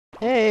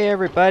Hey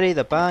everybody,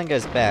 the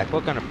Banga's back.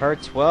 Welcome to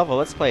part 12 of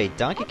Let's Play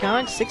Donkey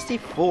Kong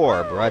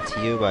 64, brought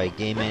to you by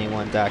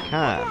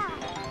GameAnyone.com.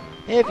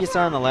 If you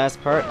saw in the last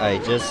part, I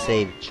just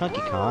saved Chunky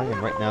Kong,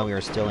 and right now we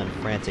are still in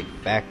Frantic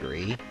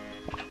Factory.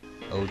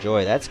 Oh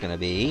joy, that's gonna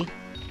be...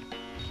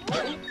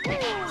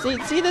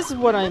 See, this is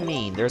what I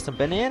mean. There's some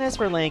bananas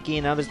for Lanky,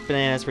 and now there's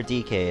bananas for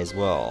DK as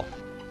well.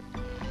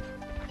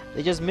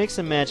 They just mix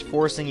and match,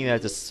 forcing you to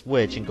have to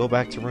switch and go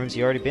back to rooms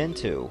you already been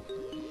to.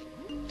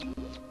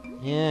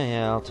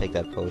 Yeah, I'll take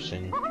that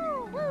potion.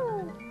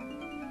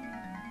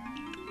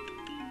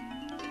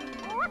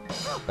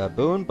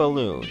 Baboon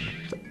Balloon.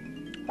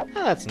 Oh,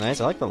 that's nice.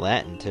 I like the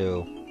Latin,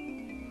 too.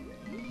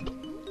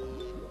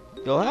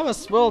 You'll have a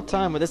swell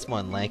time with this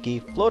one, Lanky.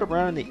 Float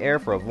around in the air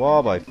for a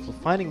while by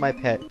finding my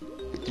pet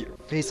with your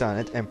face on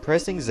it and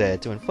pressing Z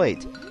to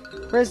inflate.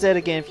 Press Z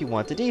again if you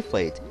want to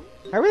deflate.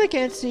 I really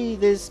can't see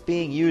this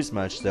being used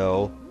much,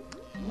 though.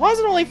 Why is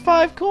it only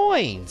 5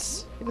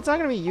 coins? If it's not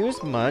going to be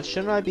used much,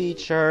 shouldn't I be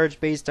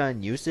charged based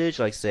on usage?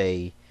 Like,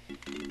 say,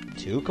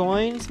 2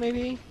 coins,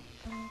 maybe?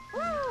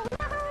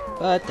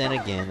 But then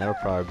again, that would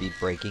probably be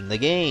breaking the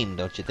game,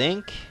 don't you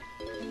think?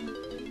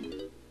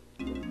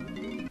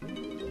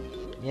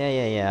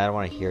 Yeah, I don't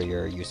want to hear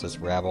your useless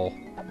rabble.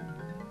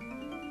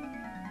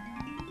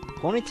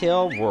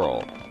 Ponytail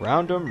Whirl.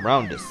 Roundum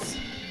Roundus.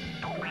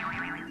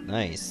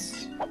 Nice.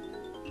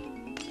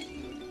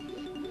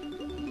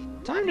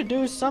 Time to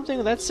do something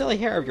with that silly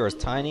hair of yours,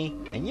 Tiny,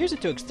 and use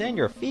it to extend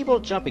your feeble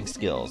jumping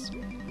skills.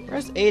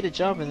 Press A to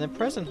jump and then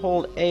press and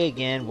hold A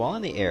again while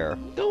in the air.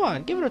 Go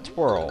on, give it a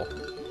twirl.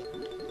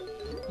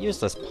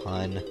 Useless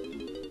pun.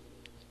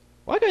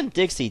 Why couldn't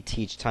Dixie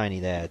teach Tiny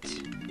that?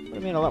 Would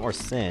have made a lot more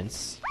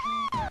sense.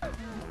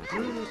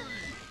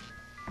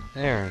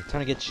 There, time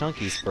to get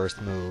Chunky's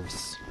first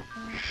moves.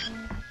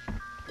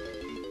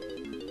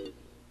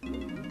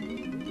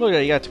 Look at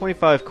that, you got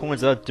 25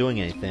 coins without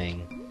doing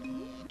anything.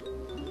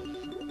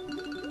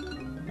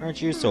 Aren't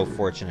you so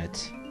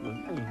fortunate?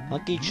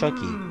 Lucky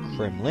Chucky,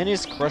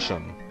 Kremlinus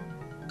Crush'em.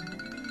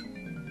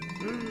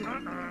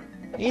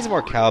 Needs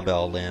more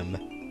cowbell limb.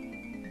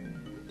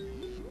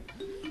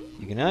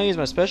 You can now use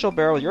my special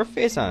barrel with your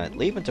face on it.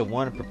 Leap into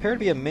one and prepare to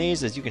be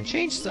amazed as you can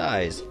change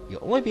size.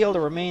 You'll only be able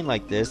to remain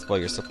like this while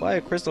your supply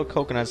of crystal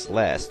coconuts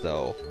lasts,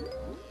 though.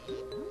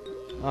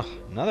 Oh,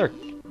 another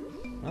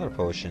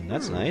potion.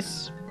 That's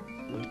nice.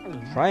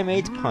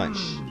 Primate Punch.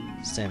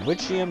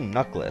 Sandwichium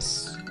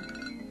Knuckles.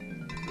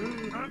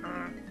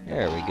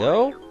 There we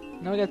go.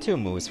 Now we got 2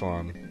 moves for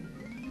him.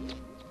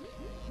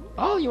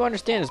 All you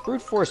understand is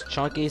brute force,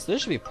 Chunky, so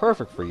this should be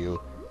perfect for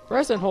you.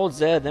 Press and hold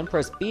Z, then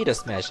press B to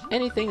smash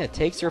anything that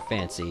takes your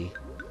fancy.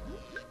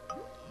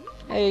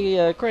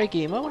 Hey, Cranky,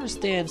 you might want to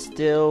stand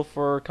still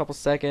for a couple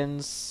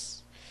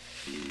seconds.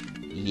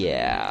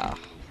 Yeah.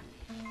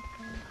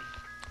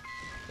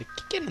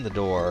 Get in the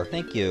door.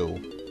 Thank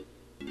you.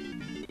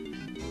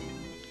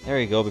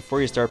 There you go.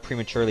 Before you start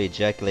prematurely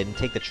ejaculating,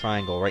 take the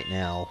triangle right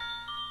now.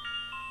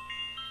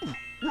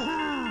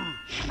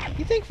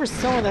 You think for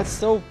someone that's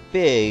so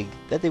big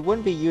that they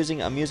wouldn't be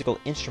using a musical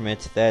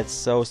instrument that's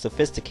so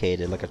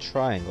sophisticated, like a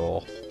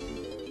triangle?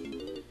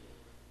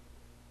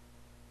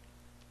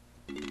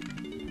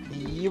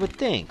 You would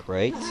think,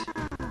 right?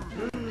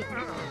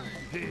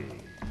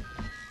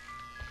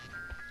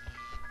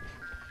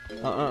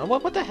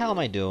 What the hell am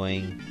I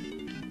doing?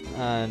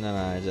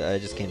 No, I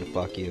just came to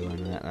fuck you,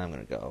 and I'm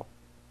gonna go.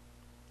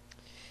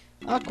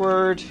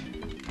 Awkward!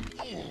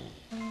 I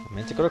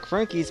meant to go to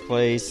Cranky's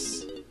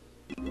place.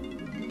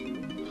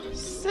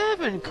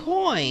 7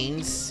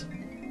 coins?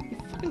 You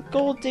fucking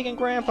gold-digging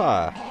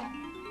grandpa!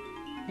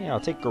 Yeah, I'll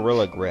take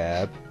Gorilla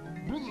Grab.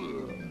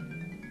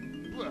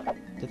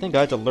 To think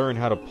I had to learn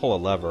how to pull a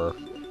lever.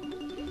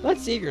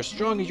 Let's see if you're as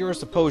strong as you're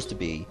supposed to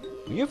be.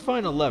 When you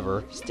find a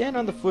lever, stand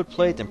on the foot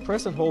plate and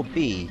press and hold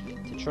B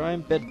to try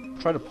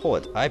to pull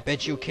it. I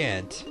bet you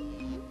can't.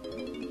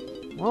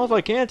 Well, if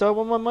I can't, I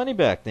want my money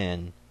back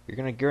then. You're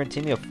gonna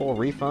guarantee me a full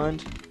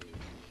refund?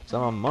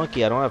 So I'm a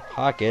monkey, I don't have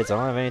pockets, I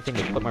don't have anything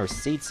to put my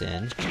receipts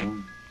in.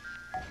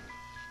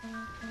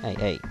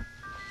 Hey.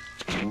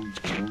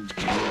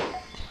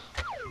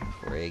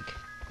 Frig.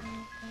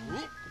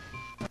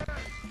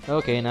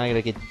 Okay, now I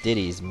gotta get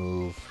Diddy's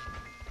move.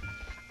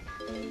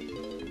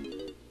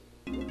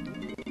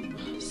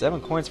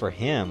 7 coins for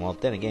him, well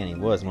then again he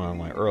was one of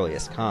my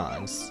earliest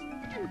Kongs.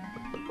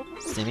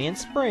 Simeon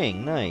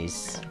Spring,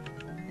 nice.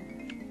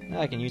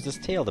 Now I can use this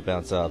tail to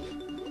bounce up.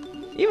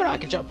 Even I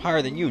can jump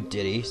higher than you,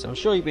 Diddy, so I'm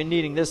sure you've been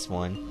needing this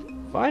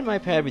one. Find my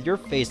pad with your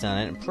face on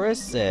it and press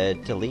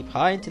Z to leap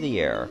high into the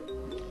air.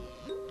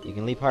 You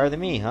can leap higher than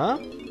me, huh?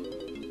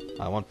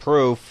 I want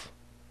proof.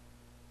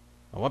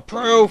 I want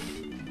proof!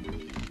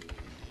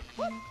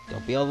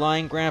 Don't be a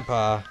lying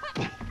grandpa.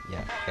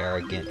 Yeah,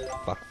 arrogant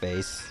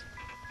fuckface.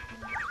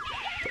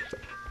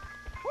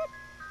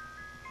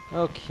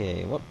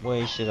 Okay, what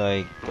way should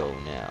I go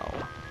now?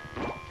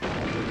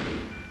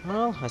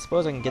 Well, I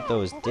suppose I can get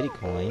those Diddy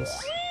coins.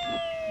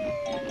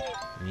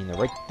 I mean, they're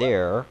right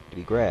there to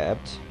be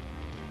grabbed.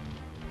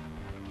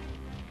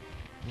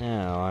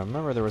 Now, I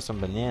remember there were some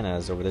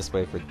bananas over this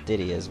way for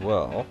Diddy as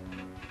well.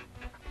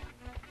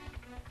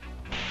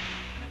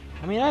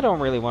 I mean, I don't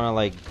really want to,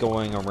 like,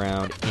 going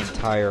around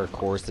entire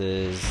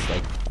courses,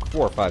 like,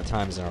 4 or 5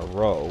 times in a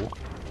row.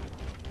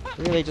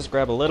 Really just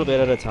grab a little bit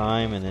at a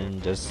time and then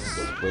just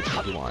switch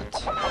if you want.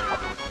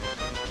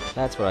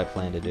 That's what I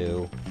plan to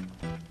do.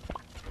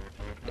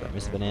 Did I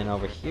miss a banana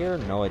over here?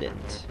 No, I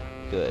didn't.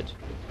 Good.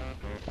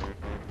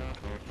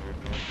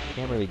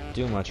 Can't really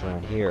do much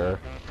around here.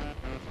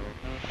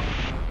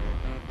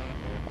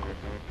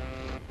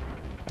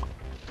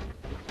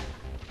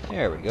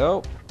 There we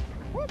go.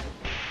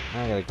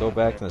 Now I gotta go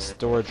back to the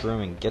storage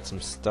room and get some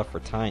stuff for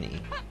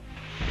Tiny.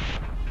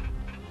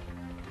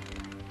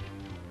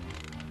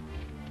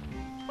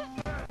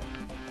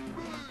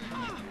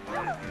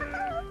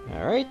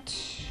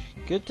 Alright,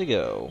 good to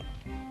go.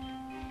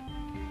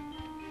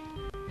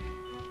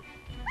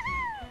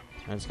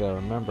 I just gotta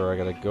remember, I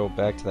gotta go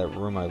back to that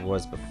room I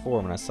was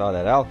before when I saw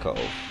that alcove.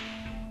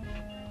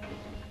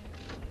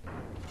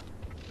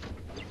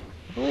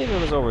 I believe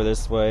it was over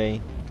this way.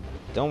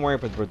 Don't worry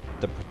about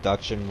the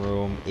production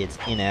room, it's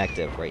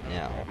inactive right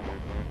now.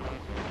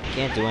 You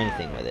can't do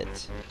anything with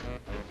it.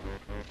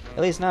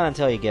 At least not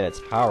until you get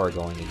its power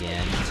going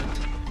again.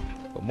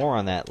 But more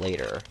on that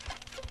later.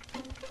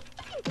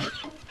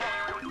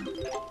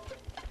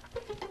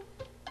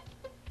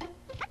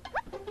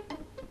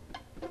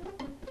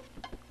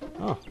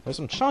 Oh, there's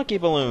some chunky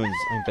balloons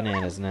and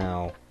bananas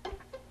now.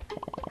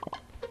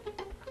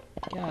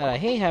 God, I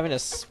hate having to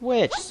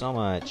switch so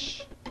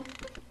much.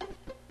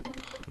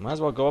 Might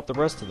as well go up the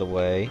rest of the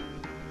way.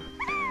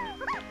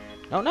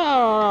 Oh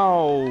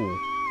no!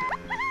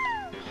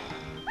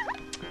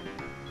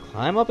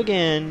 Climb up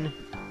again.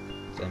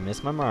 So I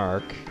missed my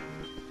mark.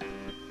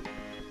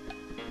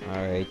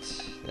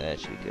 Alright, that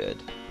should be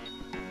good.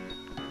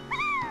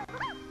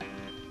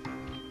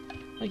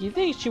 Like, you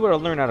think she would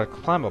have learned how to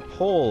climb a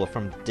pole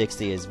from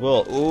Dixie as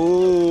well.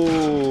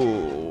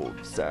 Ooh,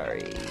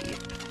 sorry.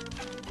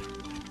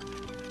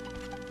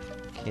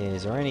 Okay,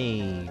 is there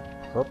any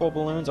purple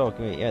balloons? Oh,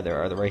 wait, yeah, there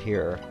are. They're right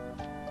here.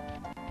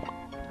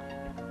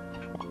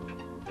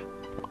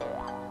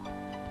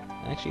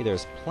 Actually,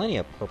 there's plenty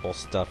of purple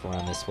stuff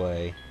around this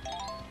way.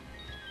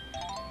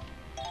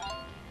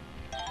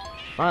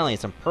 Finally,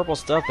 some purple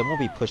stuff that won't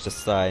be pushed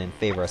aside in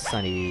favor of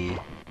Sunny D.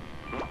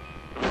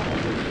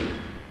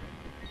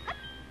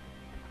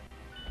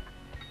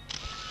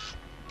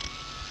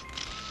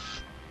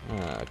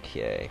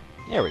 Okay,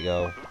 there we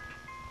go.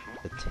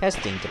 The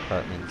testing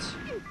department.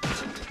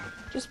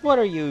 Just what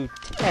are you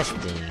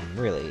testing,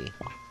 really?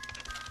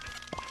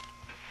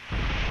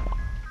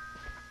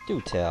 Do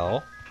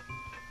tell.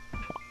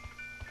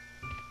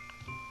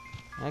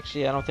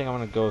 Actually, I don't think I'm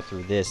gonna go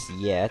through this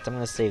yet. I'm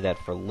gonna save that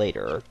for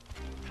later.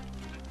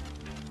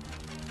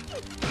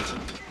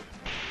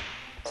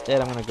 Instead,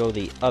 I'm gonna go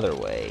the other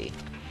way.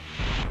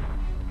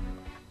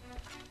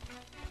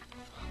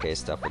 Okay,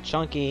 stuff for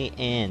Chunky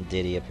and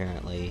Diddy,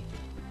 apparently.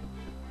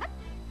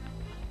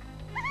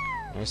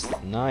 There's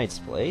Knight's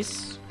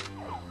place.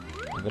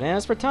 And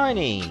bananas for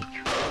Tiny!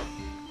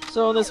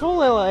 So this whole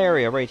little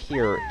area right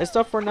here is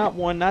stuff for not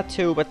 1, not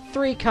 2, but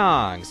 3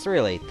 Kongs!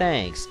 Really,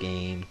 thanks,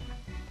 game.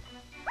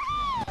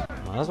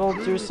 Might as well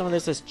do some of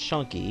this as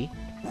Chunky.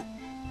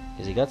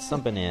 Because he got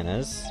some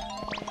bananas.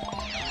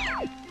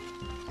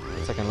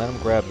 Guess I can let him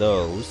grab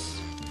those.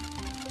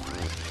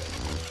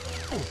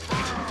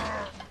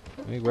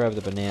 Let me grab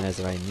the bananas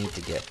that I need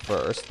to get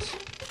first.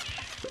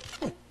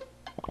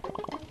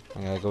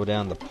 I gotta go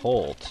down the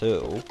pole,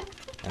 too.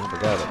 I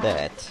forgot about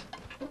that.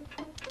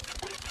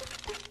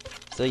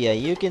 So yeah,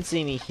 you can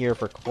see me here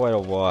for quite a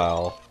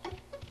while.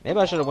 Maybe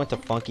I should have went to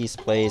Funky's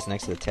place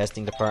next to the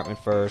testing department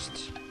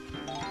first.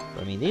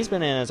 But I mean, these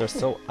bananas are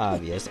so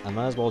obvious, I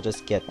might as well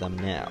just get them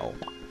now.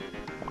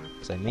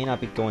 Because I may not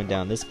be going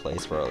down this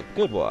place for a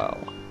good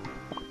while.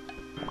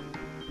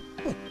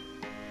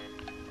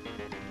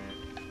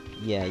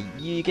 Yeah,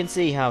 you can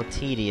see how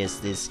tedious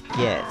this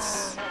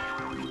gets.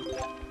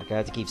 Like, I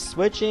have to keep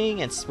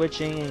switching and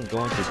switching and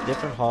going through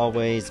different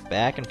hallways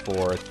back and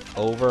forth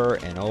over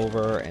and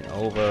over and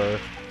over.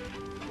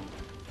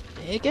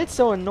 It gets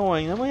so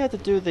annoying. Then we have to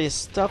do this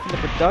stuff in the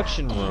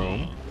production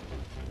room.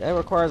 That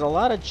requires a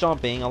lot of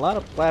jumping, a lot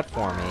of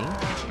platforming.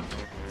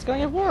 It's gonna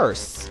get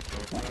worse.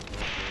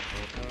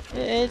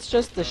 It's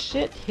just the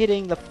shit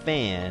hitting the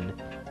fan,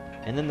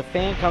 and then the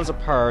fan comes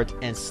apart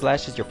and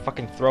slashes your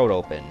fucking throat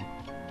open.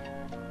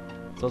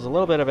 So it's a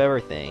little bit of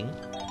everything.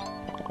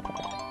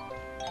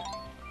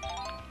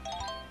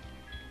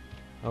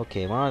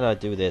 Okay, why don't I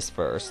do this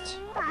first?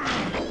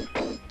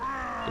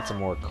 Get some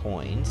more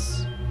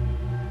coins.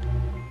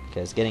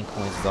 Because getting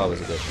coins is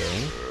always a good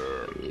thing.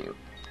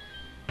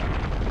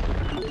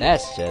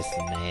 That's just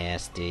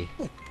nasty.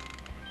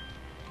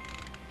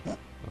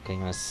 Okay, I'm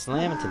gonna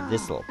slam into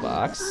this little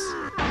box.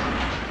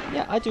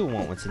 Yeah, I do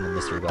want what's in the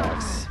mystery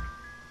box.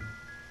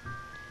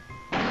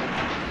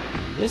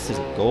 This is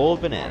a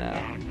gold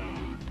banana.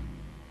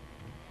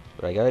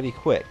 But I gotta be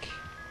quick.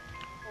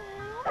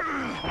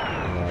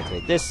 I'm gonna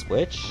take this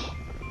switch.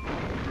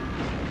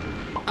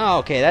 Oh,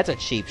 okay, that's a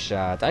cheap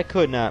shot. I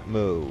could not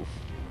move.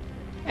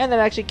 And that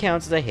actually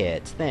counts as a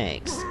hit.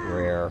 Thanks,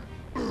 Rare.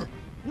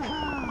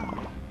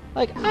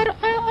 Like,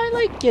 I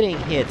like getting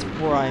hits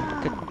where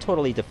I'm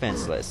totally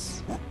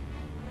defenseless.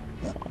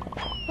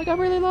 Like, I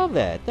really love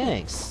that.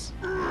 Thanks.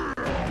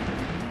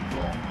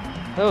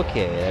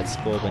 Okay, that's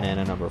gold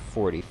banana number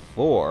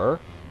 44.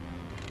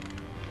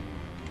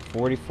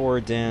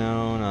 44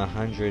 down,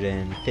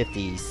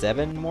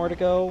 157 more to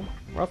go,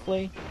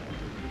 roughly.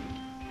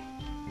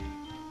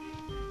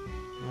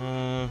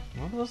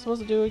 What was I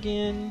supposed to do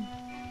again?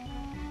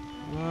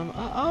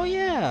 Oh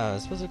yeah, I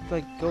was supposed to,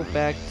 like, go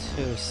back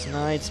to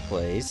Snide's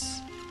place.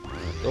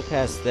 Go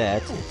past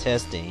that,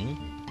 testing.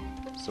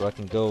 So I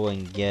can go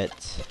and get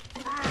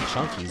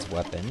Chunky's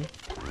weapon.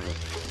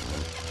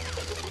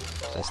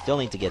 So I still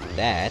need to get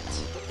that.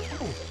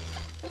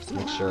 Just to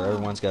make sure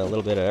everyone's got a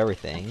little bit of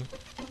everything.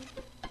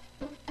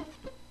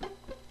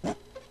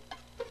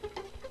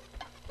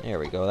 There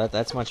we go,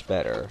 that's much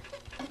better.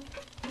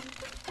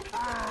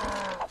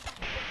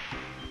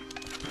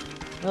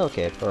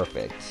 Okay,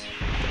 perfect.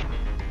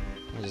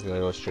 I'm just gonna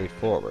go straight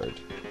forward.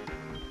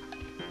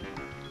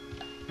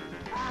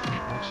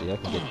 Actually, I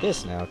can get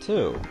this now,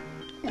 too.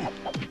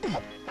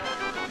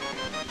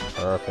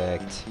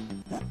 Perfect.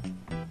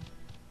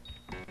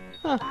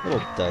 Huh,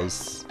 little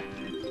dice.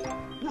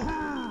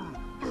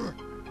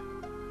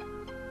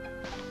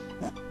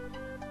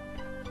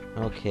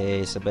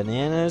 Okay, so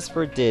bananas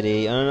for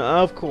Diddy, and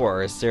of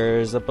course,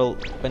 there's a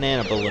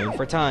banana balloon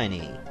for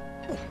Tiny.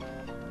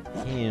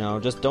 You know,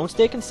 just don't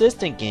stay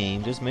consistent,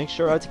 game. Just make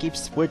sure I have to keep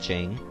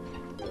switching.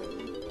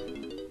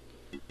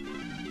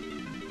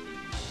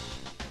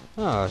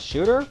 Oh,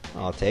 shooter?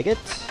 I'll take it.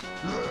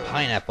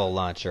 Pineapple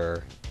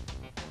launcher.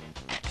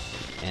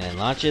 And it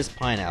launches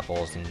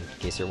pineapples, in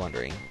case you're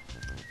wondering.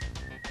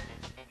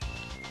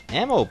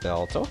 Ammo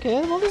belt.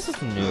 Okay, well this is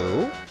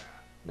new.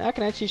 Now I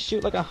can actually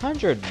shoot like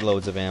 100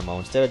 loads of ammo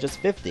instead of just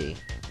 50.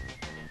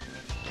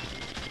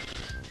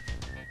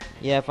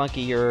 Yeah,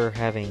 Funky, you're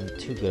having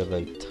too good of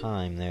a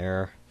time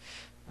there.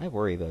 I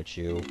worry about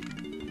you.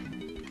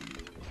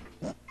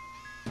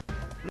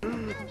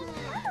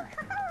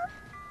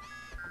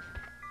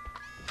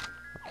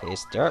 Okay,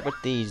 start with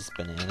these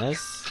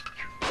bananas.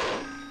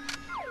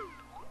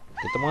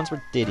 Get the ones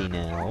for Diddy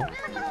now.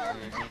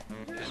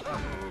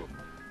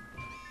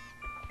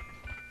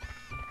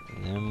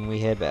 And then we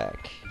head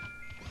back.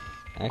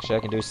 Actually, I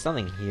can do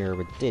something here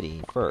with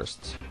Diddy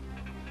first.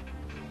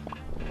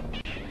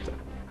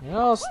 It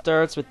all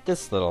starts with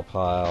this little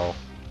pile.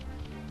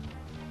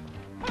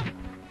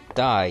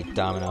 Die,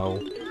 Domino.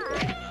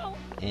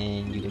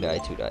 And you can die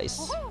 2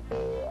 dice.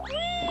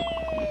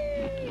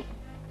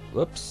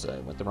 Whoops, I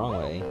went the wrong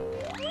way.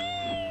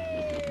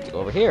 To go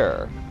over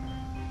here.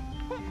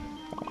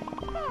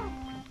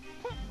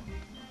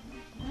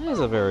 That is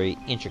a very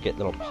intricate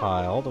little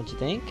pile, don't you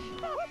think?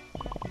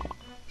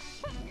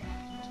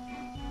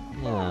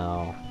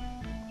 Now,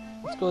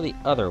 let's go the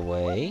other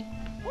way.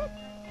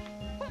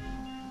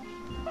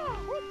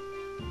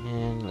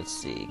 And let's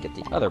see, get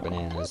the other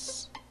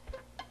bananas.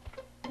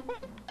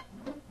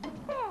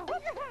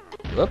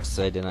 Whoops,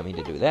 I did not mean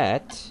to do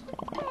that.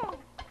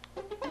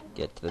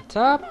 Get to the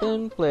top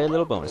and play a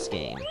little bonus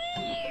game.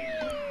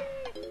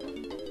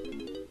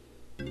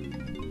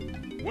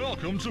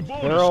 Welcome to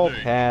bonus Peril day.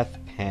 Path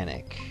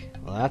Panic.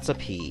 Well, that's a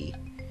P.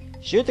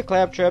 Shoot the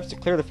claptraps to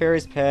clear the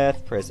fairy's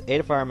path, press A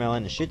to fire a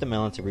melon, and shoot the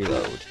melon to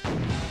reload.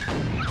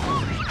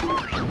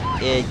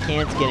 It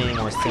can't get any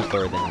more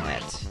simpler than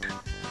that.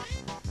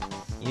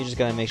 You just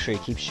gotta make sure you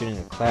keep shooting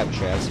the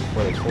claptraps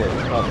before they fully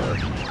recover.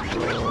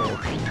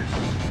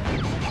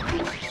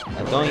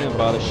 Now don't even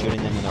bother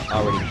shooting them when they're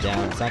already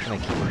down, it's not gonna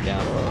keep them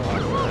down for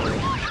longer.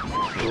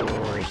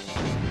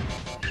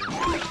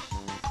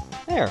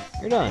 There,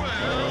 you're done.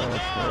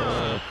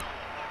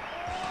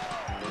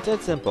 It's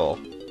that simple.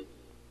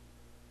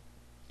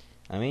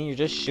 I mean, you're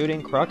just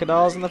shooting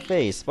crocodiles in the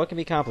face. What can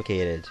be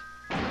complicated?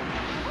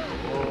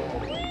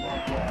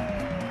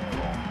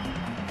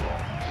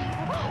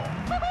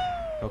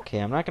 Okay,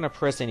 I'm not going to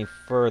press any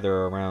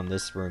further around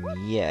this room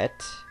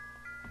yet.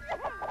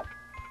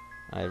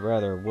 I'd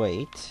rather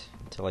wait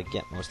until I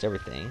get most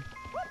everything.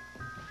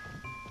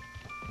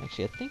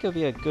 Actually, I think it would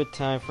be a good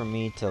time for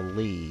me to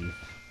leave.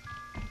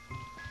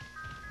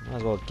 Might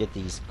as well get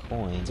these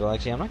coins. Well,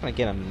 actually, I'm not going to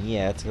get them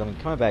yet, because I'm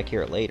coming back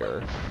here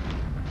later.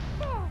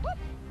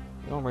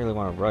 I don't really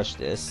want to rush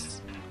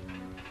this.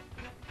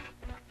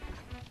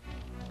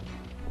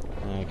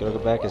 I gotta go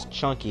back as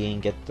Chunky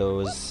and get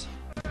those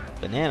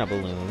banana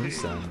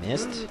balloons that I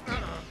missed.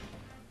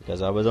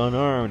 Because I was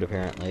unarmed,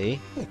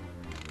 apparently.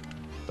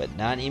 But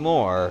not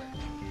anymore.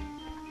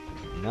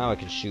 Now I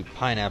can shoot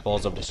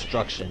pineapples of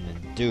destruction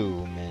and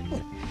doom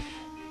and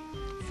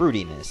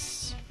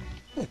fruitiness.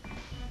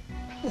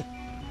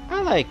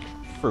 I like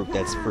fruit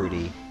that's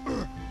fruity.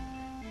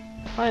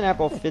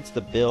 Pineapple fits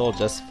the bill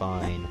just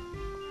fine.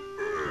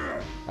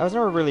 I was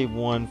never really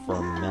one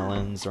for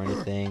melons or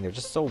anything. They're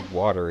just so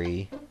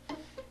watery.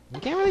 You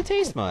can't really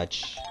taste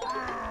much.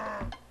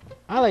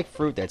 I like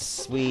fruit that's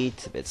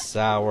sweet, a bit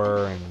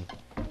sour, and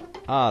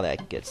All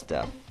that good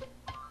stuff.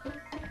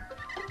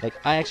 Like,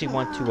 I actually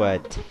want to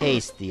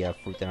taste the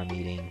fruit that I'm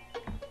eating.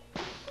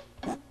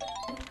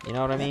 You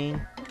know what I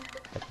mean?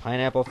 Like,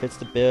 pineapple fits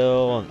the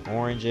bill, and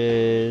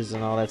oranges,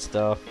 and all that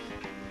stuff.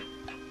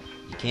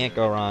 You can't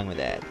go wrong with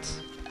that.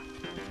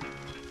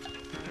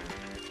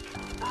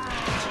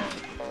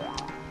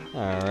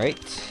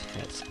 Alright,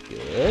 that's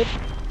good.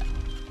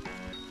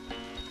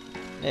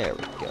 There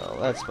we go,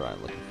 that's what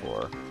I'm looking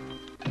for.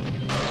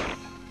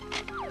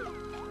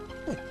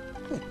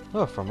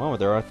 Oh, for a moment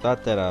there I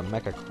thought that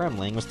Mecha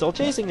Kremling was still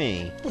chasing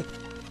me!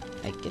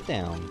 Hey, get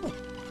down.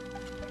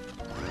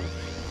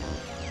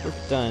 We're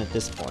done at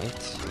this point.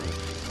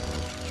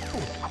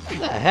 What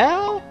the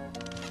hell?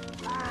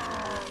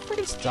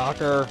 Freaking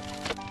stalker!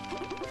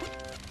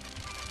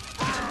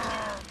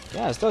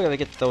 Yeah, I still gotta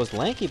get those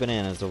lanky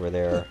bananas over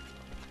there.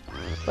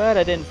 But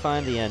I didn't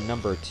find the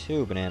number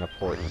 2 banana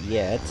port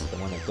yet, the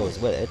one that goes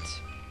with it.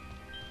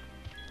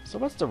 So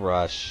what's the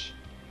rush?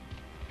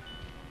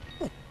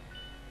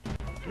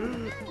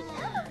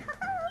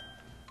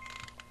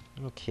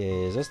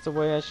 Okay, is this the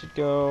way I should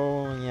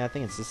go? Yeah, I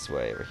think it's this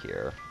way over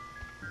here.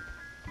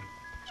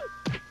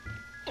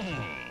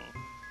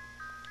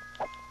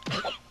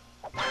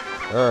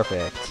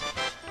 Perfect.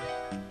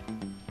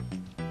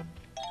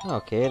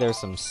 Okay, there's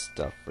some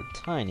stuff for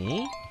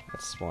Tiny.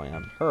 Let's point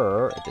on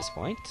her at this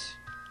point.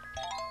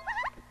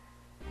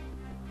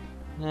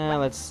 Now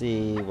let's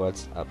see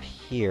what's up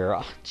here.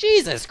 Oh,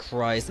 Jesus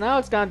Christ! Now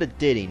it's gone to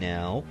Diddy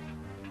now.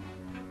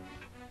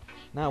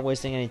 Not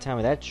wasting any time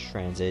with that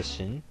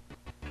transition.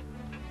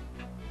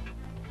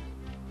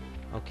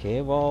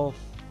 Okay, well,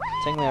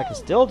 technically I can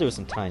still do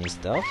some Tiny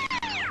stuff.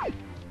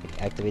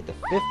 Activate the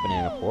 5th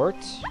banana port.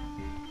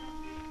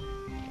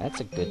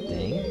 That's a good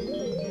thing.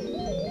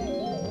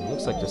 It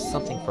looks like there's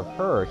something for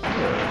her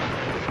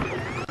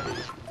here.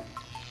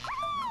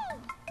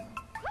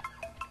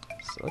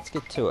 So let's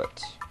get to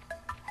it.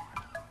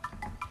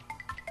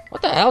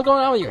 What the hell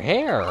going on with your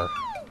hair?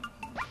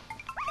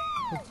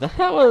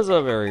 That was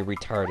a very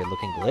retarded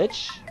looking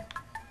glitch.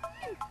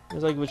 It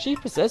was like, was she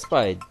possessed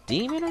by a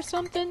demon or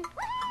something?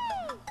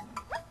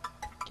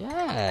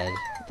 God,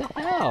 what the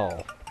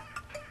hell?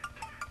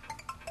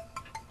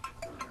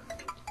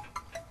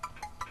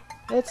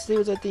 Let's see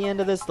what's at the end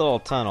of this little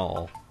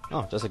tunnel.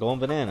 Oh, just a golden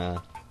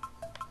banana.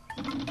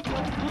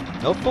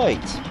 No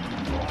fight.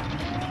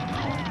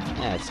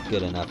 That's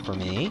good enough for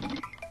me.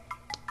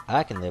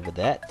 I can live with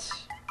that.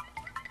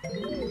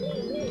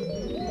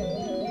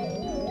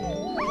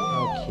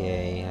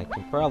 Okay, I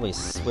can probably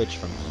switch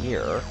from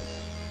here.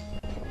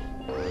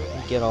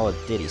 Get all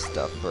the Diddy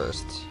stuff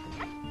first.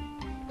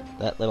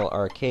 That little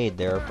arcade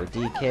there for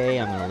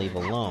DK I'm gonna leave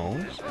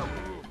alone.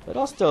 But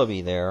I'll still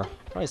be there.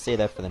 Probably save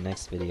that for the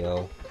next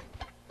video.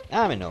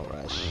 I'm in no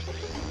rush.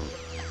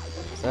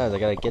 Besides, I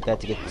gotta get that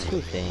to get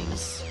 2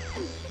 things.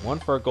 One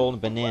for a golden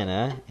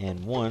banana,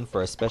 and one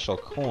for a special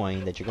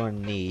coin that you're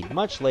going to need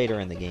much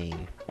later in the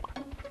game.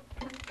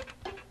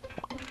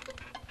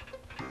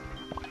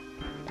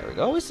 There we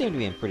go, we seem to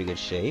be in pretty good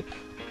shape.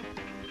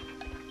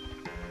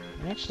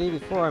 Actually,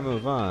 before I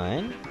move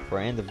on, before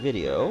I end the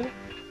video,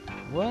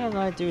 why don't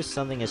I do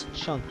something as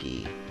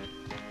chunky?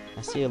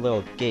 I see a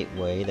little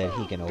gateway that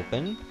he can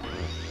open.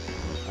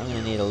 I'm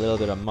gonna need a little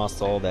bit of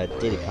muscle that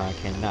Diddy Kong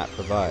cannot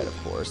provide,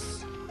 of course.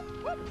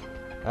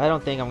 I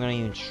don't think I'm gonna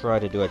even try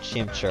to do a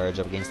chimp charge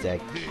up against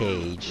that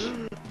cage.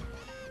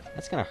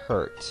 That's gonna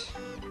hurt.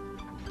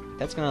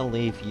 That's gonna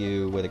leave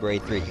you with a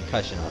grade 3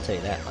 concussion, I'll tell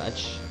you that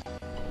much.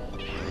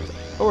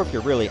 Or if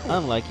you're really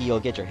unlucky, you'll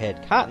get your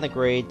head caught in the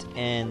grate,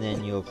 and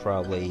then you'll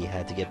probably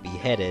have to get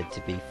beheaded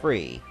to be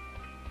free.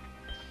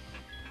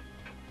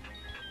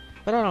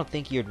 But I don't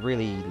think you'd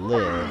really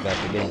live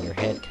after getting your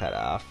head cut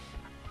off.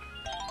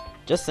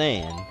 Just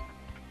saying.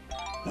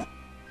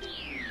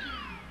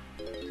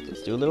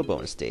 Let's do a little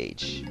bonus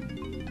stage.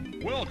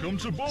 Welcome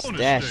to bonus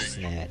Stash stage.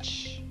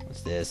 Snatch.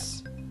 What's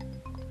this?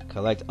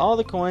 Collect all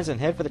the coins and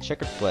head for the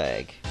checkered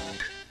flag.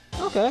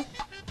 Okay.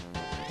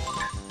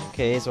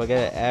 Okay, so I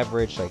gotta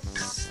average like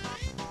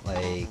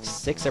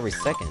 6 every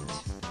second.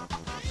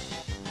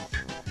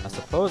 I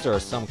suppose there are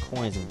some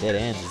coins in dead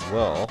ends as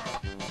well.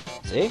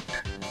 See?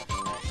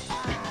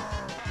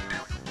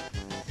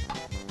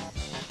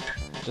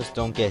 Just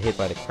don't get hit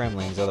by the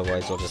Kremlings,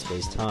 otherwise you'll just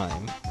waste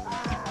time.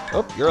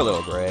 Oh, you're a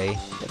little gray.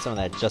 Get some of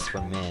that just for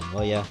men,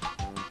 will ya?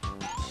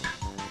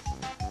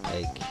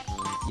 Like,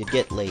 you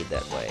get laid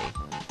that way.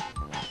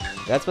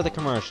 That's what the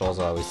commercials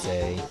always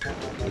say.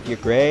 If you're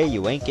gray,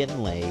 you ain't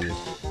getting laid.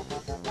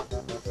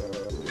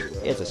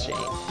 It's a shame.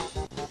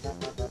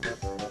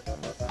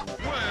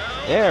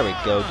 There we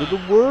go. Do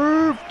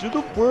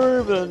the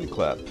word, and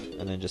clap.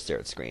 And then just stare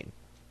at the screen.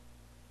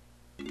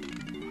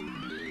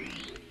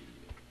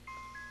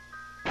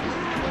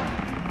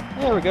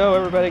 There we go,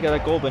 everybody got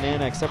a gold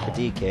banana except for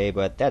DK,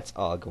 but that's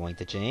all going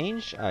to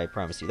change. I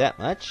promise you that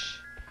much.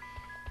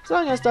 So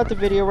I'm going to start the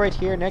video right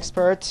here. Next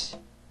part,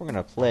 we're going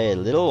to play a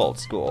little old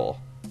school.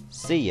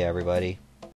 See ya, everybody.